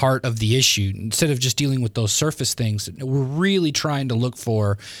like the heart of the issue. Instead of just dealing with those surface things, we're really trying to look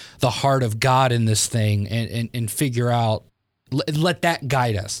for the heart of God in this thing and figure out, let that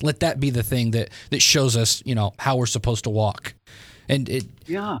guide us. Let that be the thing that shows us, how we're supposed to walk. And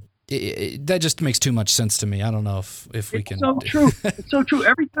that just makes too much sense to me. I don't know if we can. It's so true. It's so true.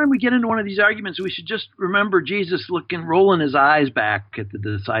 Every time we get into one of these arguments, we should just remember Jesus rolling his eyes back at the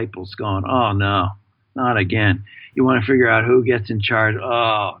disciples going, oh, no, not again. You want to figure out who gets in charge.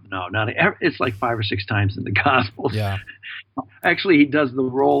 Oh, no, not. It's like 5 or 6 times in the Gospels. Yeah. Actually, he does the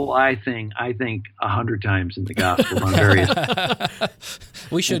roll eye thing, I think, 100 times in the Gospels on various.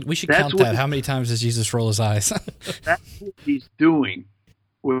 We should count that. How many times does Jesus roll his eyes? That's what he's doing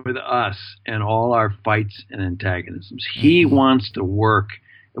with us and all our fights and antagonisms. He wants to work.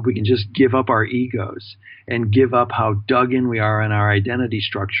 If we can just give up our egos and give up how dug in we are in our identity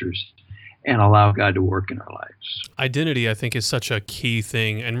structures and allow God to work in our lives. Identity, I think, is such a key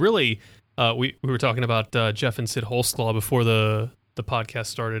thing. And really, we were talking about Jeff and Sid Holsclaw before the podcast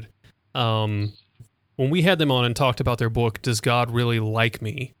started. When we had them on and talked about their book, Does God Really Like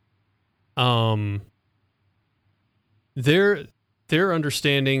Me? Their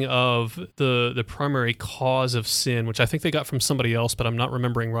understanding of the primary cause of sin, which I think they got from somebody else, but I'm not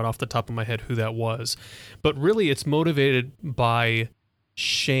remembering right off the top of my head who that was. But really, it's motivated by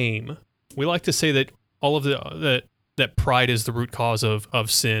shame. We like to say that all of that pride is the root cause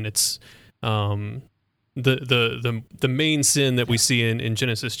of sin. It's the main sin that we see in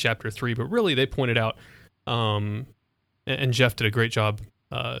Genesis chapter 3. But really, they pointed out, and Jeff did a great job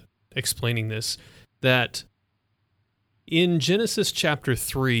explaining this, that in Genesis chapter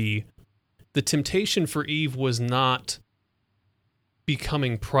 3, the temptation for Eve was not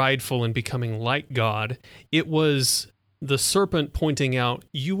becoming prideful and becoming like God. It was the serpent pointing out,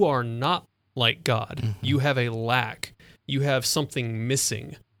 you are not like God. Mm-hmm. You have a lack. You have something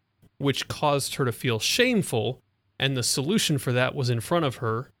missing, which caused her to feel shameful. And the solution for that was in front of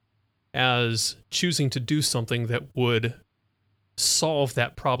her as choosing to do something that would solve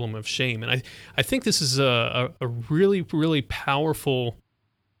that problem of shame. And I think this is a really, really powerful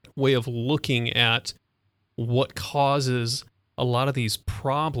way of looking at what causes a lot of these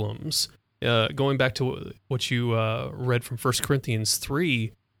problems. Going back to what you read from 1 Corinthians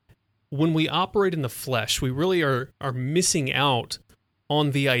 3, when we operate in the flesh, we really are missing out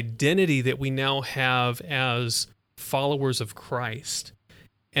on the identity that we now have as followers of Christ.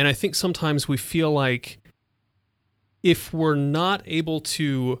 And I think sometimes we feel like if we're not able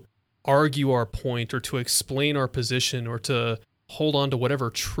to argue our point or to explain our position or to hold on to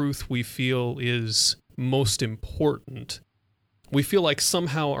whatever truth we feel is most important, we feel like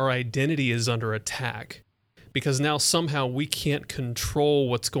somehow our identity is under attack because now somehow we can't control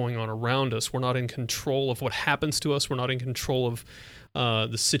what's going on around us. We're not in control of what happens to us. We're not in control of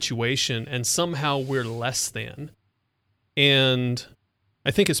the situation, and somehow we're less than. And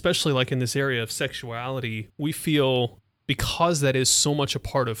I think especially like in this area of sexuality, we feel, because that is so much a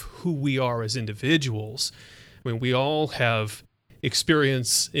part of who we are as individuals, I mean, we all have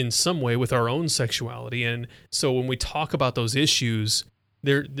experience in some way with our own sexuality. And so when we talk about those issues,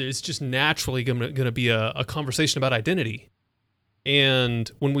 there's just naturally going to be a conversation about identity. And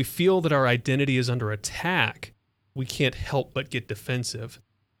when we feel that our identity is under attack, we can't help but get defensive.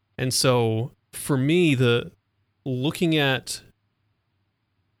 And so for me, looking at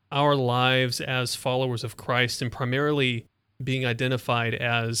our lives as followers of Christ and primarily being identified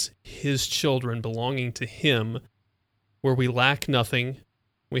as his children belonging to him, where we lack nothing,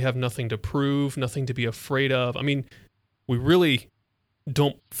 we have nothing to prove, nothing to be afraid of. I mean, we really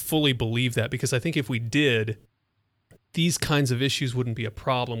don't fully believe that, because I think if we did, these kinds of issues wouldn't be a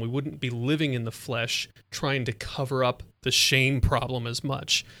problem. We wouldn't be living in the flesh trying to cover up the shame problem as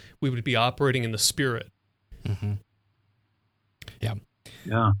much. We would be operating in the Spirit. Mm-hmm. Yeah.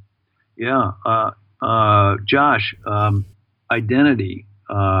 Josh, identity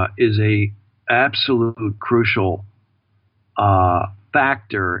is a absolute crucial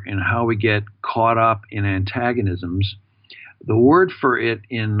factor in how we get caught up in antagonisms. The word for it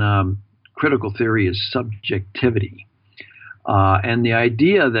in critical theory is subjectivity. And the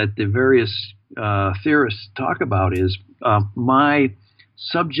idea that the various theorists talk about is my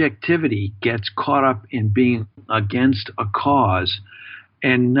subjectivity gets caught up in being against a cause,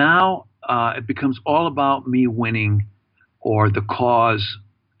 and now it becomes all about me winning or the cause.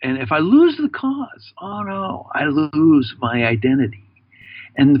 And if I lose the cause, oh no, I lose my identity.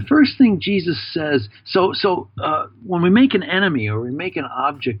 And the first thing Jesus says, so when we make an enemy or we make an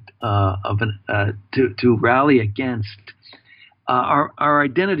object to rally against, our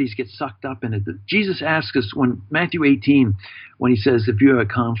identities get sucked up in it. Jesus asks us, when Matthew 18, when he says, if you have a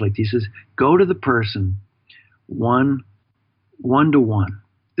conflict, he says, go to the person one to one.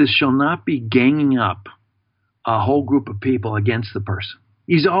 This shall not be ganging up a whole group of people against the person.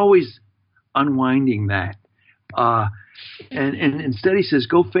 He's always unwinding that. And instead he says,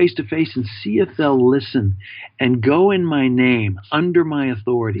 go face to face and see if they'll listen, and go in my name, under my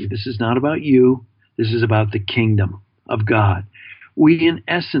authority. This is not about you. This is about the kingdom of God. We, in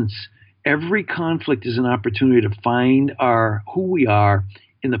essence, every conflict is an opportunity to find who we are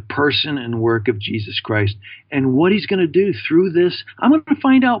in the person and work of Jesus Christ. And what he's going to do through this, I'm going to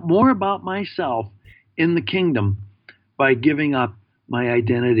find out more about myself in the kingdom by giving up my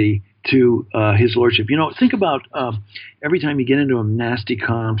identity to his lordship. You know, think about every time you get into a nasty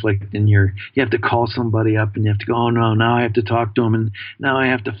conflict and you have to call somebody up and you have to go, oh no, now I have to talk to them, and now I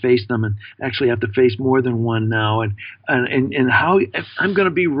have to face them, and actually I have to face more than one now, and how I'm going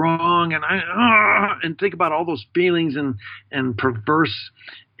to be wrong, and think about all those feelings and perverse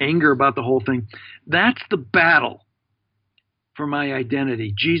anger about the whole thing. That's the battle for my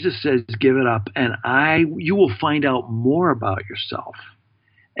identity. Jesus says, give it up, and you will find out more about yourself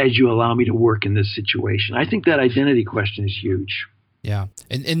as you allow me to work in this situation. I think that identity question is huge. Yeah,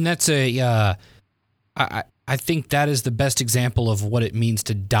 and that's I think that is the best example of what it means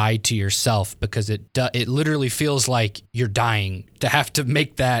to die to yourself, because it literally feels like you're dying to have to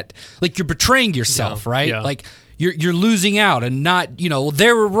make that, like you're betraying yourself, right? Yeah. Like you're losing out and not,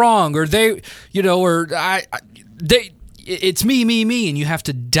 they were wrong, or they, or it's me, and you have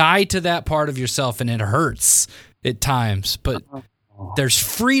to die to that part of yourself, and it hurts at times, but there's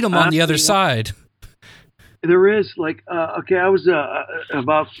freedom on the other side. There is. Like, I was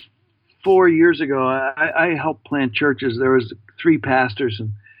about 4 years ago, I helped plant churches. There was 3 pastors,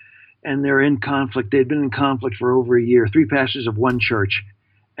 and they're in conflict. They'd been in conflict for over a year, 3 pastors of one church.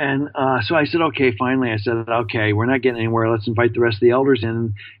 And so I said, okay, finally, I said, okay, we're not getting anywhere. Let's invite the rest of the elders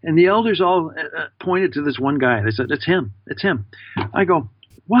in. And the elders all pointed to this one guy. They said, it's him. It's him. I go,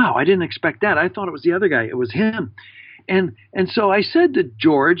 wow, I didn't expect that. I thought it was the other guy. It was him. And so I said to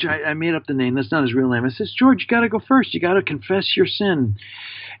George, I made up the name. That's not his real name. I said, George, you got to go first. You got to confess your sin.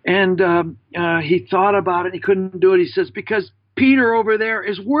 And he thought about it. He couldn't do it. He says, because Peter over there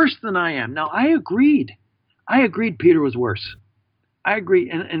is worse than I am. Now, I agreed. Peter was worse. I agree.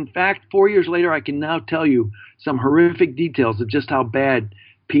 And in fact, 4 years later, I can now tell you some horrific details of just how bad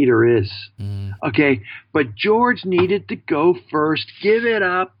Peter is. Okay. But George needed to go first, give it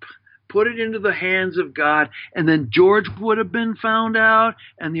up, put it into the hands of God. And then George would have been found out,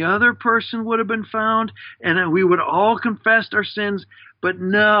 and the other person would have been found, and we would all confessed our sins. But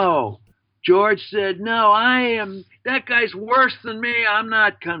no, George said, no, that guy's worse than me. I'm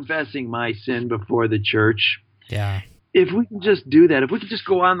not confessing my sin before the church. Yeah. If we can just do that, if we could just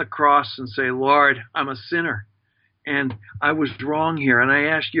go on the cross and say, Lord, I'm a sinner and I was wrong here and I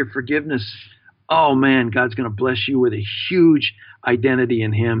ask your forgiveness, oh man, God's going to bless you with a huge identity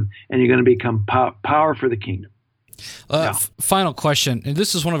in him, and you're going to become power for the kingdom. Final question, and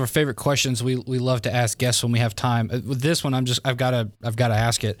this is one of our favorite questions we love to ask guests when we have time. With this one, I've got to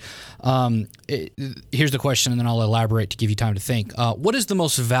ask it. Here's the question, and then I'll elaborate to give you time to think. What is the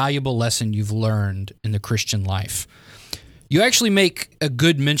most valuable lesson you've learned in the Christian life? You actually make a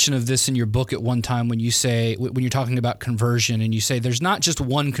good mention of this in your book at one time when you say, when you're talking about conversion, and you say there's not just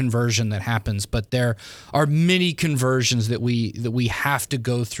one conversion that happens, but there are many conversions that we have to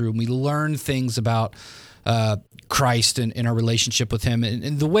go through, and we learn things about Christ and our relationship with him.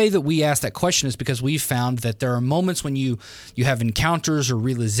 And the way that we ask that question is because we've found that there are moments when you have encounters or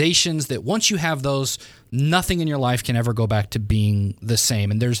realizations that once you have those, nothing in your life can ever go back to being the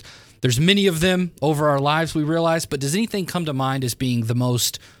same. And there's many of them over our lives, we realize, but does anything come to mind as being the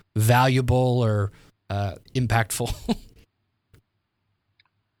most valuable or impactful?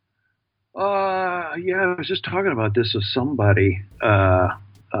 Yeah, I was just talking about this with somebody.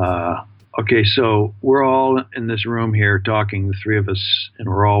 Okay, so we're all in this room here talking, the 3 of us, and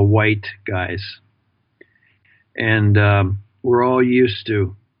we're all white guys. And we're all used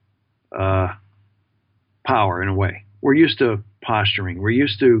to power in a way. We're used to posturing. We're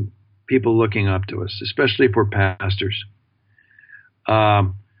used to people looking up to us, especially if we're pastors.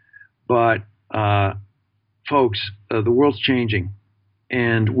 But folks, the world's changing,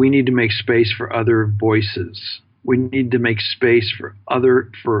 and we need to make space for other voices. We need to make space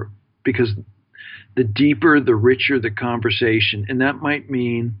because the deeper, the richer the conversation, and that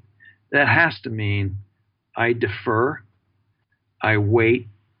has to mean I defer, I wait,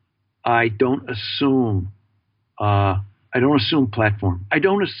 I don't assume platform. I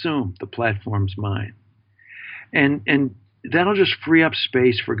don't assume the platform's mine. And that'll just free up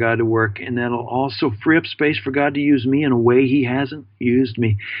space for God to work, and that'll also free up space for God to use me in a way he hasn't used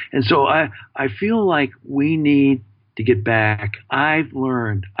me. And so I feel like we need to get back. I've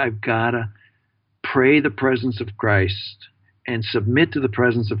learned I've got to pray the presence of Christ and submit to the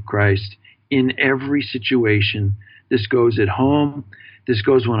presence of Christ in every situation. This goes at home. This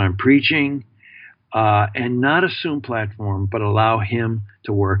goes when I'm preaching. And not assume platform, but allow him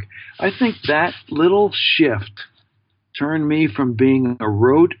to work. I think that little shift turned me from being a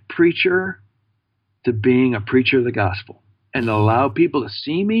rote preacher to being a preacher of the gospel, and allow people to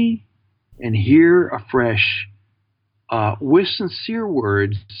see me and hear afresh with sincere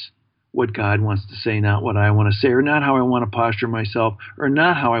words what God wants to say, not what I want to say, or not how I want to posture myself, or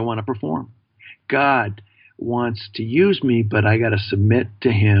not how I want to perform. God wants to use me, but I got to submit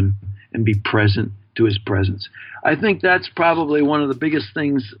to him and be present to his presence. I think that's probably one of the biggest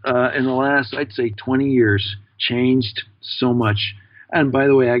things in the last, I'd say, 20 years, changed so much. And by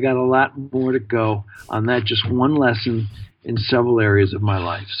the way, I got a lot more to go on that, just one lesson in several areas of my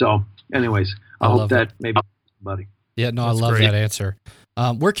life. So anyways, I hope that maybe somebody. Yeah, no, I love that answer.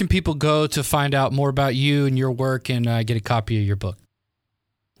 Where can people go to find out more about you and your work and get a copy of your book?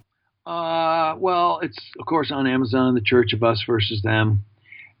 Well, it's, of course, on Amazon, The Church of Us versus Them.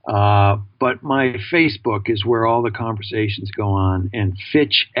 But my Facebook is where all the conversations go on. And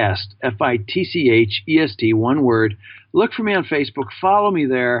Fitch Est, Fitchest, one word. Look for me on Facebook. Follow me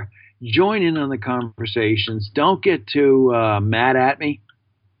there. Join in on the conversations. Don't get too mad at me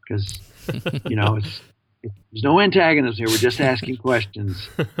because, There's no antagonism here. We're just asking questions,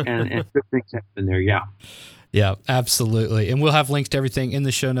 and good things happen there. Yeah. Yeah, absolutely. And we'll have links to everything in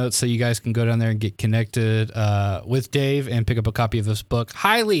the show notes so you guys can go down there and get connected with Dave and pick up a copy of this book.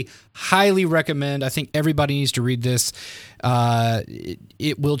 Highly, highly recommend. I think everybody needs to read this.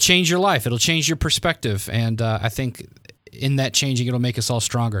 It will change your life. It'll change your perspective. And I think in that changing, it'll make us all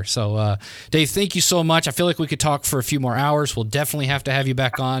stronger. So, Dave, thank you so much. I feel like we could talk for a few more hours. We'll definitely have to have you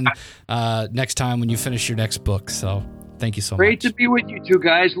back on next time when you finish your next book. So thank you so much. Great to be with you two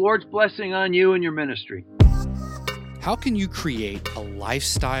guys. Lord's blessing on you and your ministry. How can you create a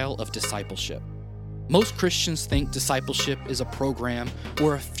lifestyle of discipleship? Most Christians think discipleship is a program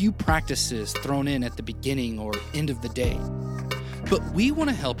or a few practices thrown in at the beginning or end of the day. But we want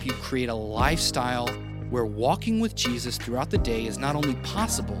to help you create a lifestyle where walking with Jesus throughout the day is not only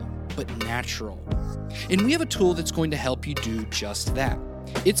possible, but natural. And we have a tool that's going to help you do just that.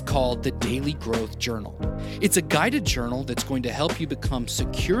 It's called the Daily Growth Journal. It's a guided journal that's going to help you become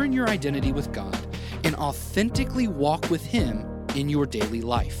secure in your identity with God and authentically walk with Him in your daily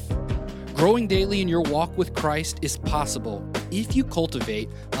life. Growing daily in your walk with Christ is possible if you cultivate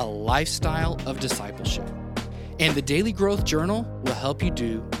a lifestyle of discipleship. And the Daily Growth Journal will help you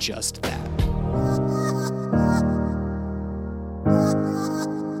do just that.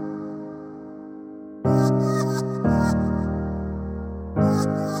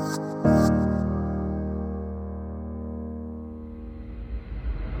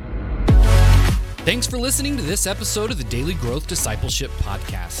 Thanks for listening to this episode of the Daily Growth Discipleship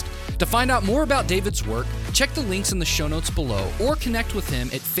Podcast. To find out more about David's work, check the links in the show notes below or connect with him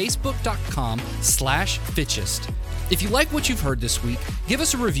at facebook.com/Fitchist. If you like what you've heard this week, give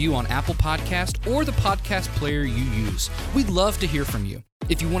us a review on Apple Podcast or the podcast player you use. We'd love to hear from you.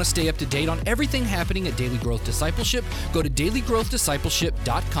 If you want to stay up to date on everything happening at Daily Growth Discipleship, go to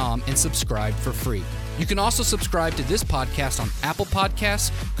dailygrowthdiscipleship.com and subscribe for free. You can also subscribe to this podcast on Apple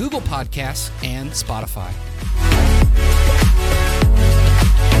Podcasts, Google Podcasts, and Spotify.